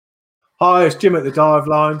Hi, it's Jim at the Dive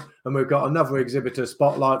Line, and we've got another exhibitor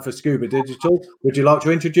spotlight for Scuba Digital. Would you like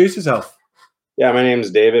to introduce yourself? Yeah, my name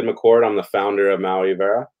is David McCord. I'm the founder of Maui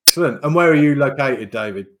Vera. Excellent. And where are you located,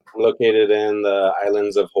 David? I'm located in the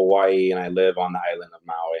islands of Hawaii, and I live on the island of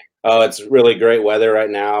Maui. Oh, it's really great weather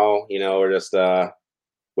right now. We're just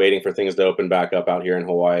waiting for things to open back up out here in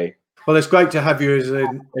Hawaii. Well, it's great to have you as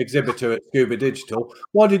an exhibitor at Scuba Digital.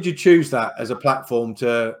 Why did you choose that as a platform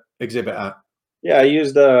to exhibit at? Yeah, I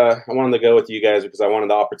wanted to go with you guys because I wanted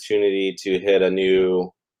the opportunity to hit a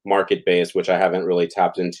new market base, which I haven't really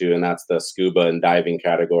tapped into, and that's the scuba and diving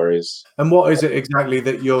categories. And what is it exactly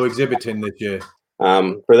that you're exhibiting this year?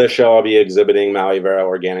 For this show, I'll be exhibiting Maui Vera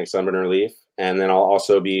Organic Sunburn Relief, and then I'll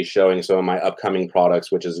also be showing some of my upcoming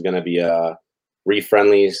products, which is going to be a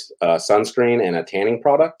reef-friendly sunscreen and a tanning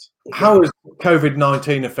product. How has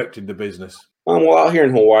COVID-19 affected the business? Well, out here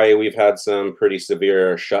in Hawaii, we've had some pretty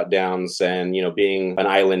severe shutdowns, and being an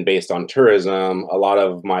island based on tourism, a lot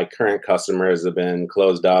of my current customers have been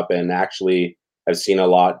closed up, and actually, I've seen a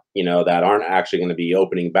lot, that aren't actually going to be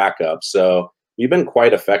opening back up. So we've been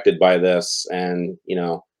quite affected by this, and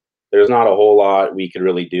there's not a whole lot we could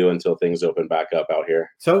really do until things open back up out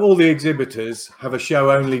here. So all the exhibitors have a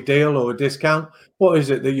show-only deal or a discount. What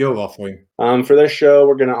is it that you're offering? For this show,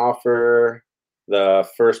 we're going to offer the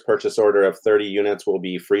first purchase order of 30 units will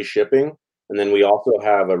be free shipping. And then we also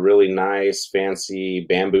have a really nice, fancy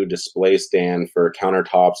bamboo display stand for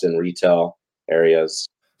countertops and retail areas.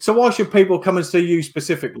 So why should people come and see you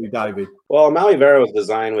specifically, David? Well, Maui Vera was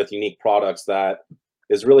designed with unique products that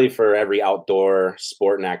is really for every outdoor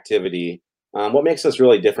sport and activity. What makes us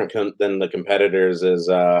really different than the competitors is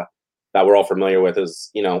that we're all familiar with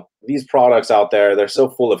is, these products out there, they're so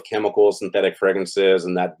full of chemicals, synthetic fragrances,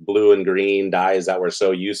 and that blue and green dyes that we're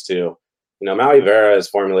so used to. Maui Vera is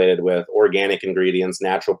formulated with organic ingredients,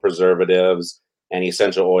 natural preservatives, and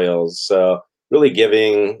essential oils. So really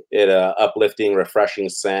giving it a uplifting, refreshing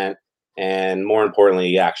scent, and more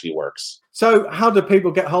importantly, it actually works. So how do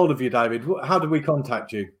people get hold of you, David? How do we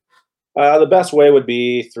contact you? The best way would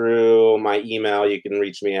be through my email. You can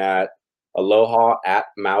reach me at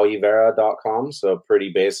aloha@mauivera.com. So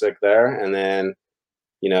pretty basic there. And then,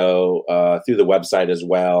 through the website as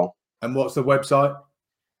well. And what's the website?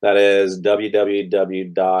 That is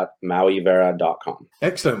www.mauivera.com.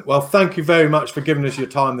 Excellent. Well, thank you very much for giving us your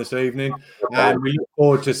time this evening. And we look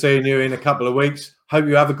forward to seeing you in a couple of weeks. Hope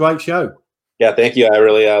you have a great show. Yeah, thank you. I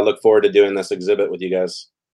really look forward to doing this exhibit with you guys.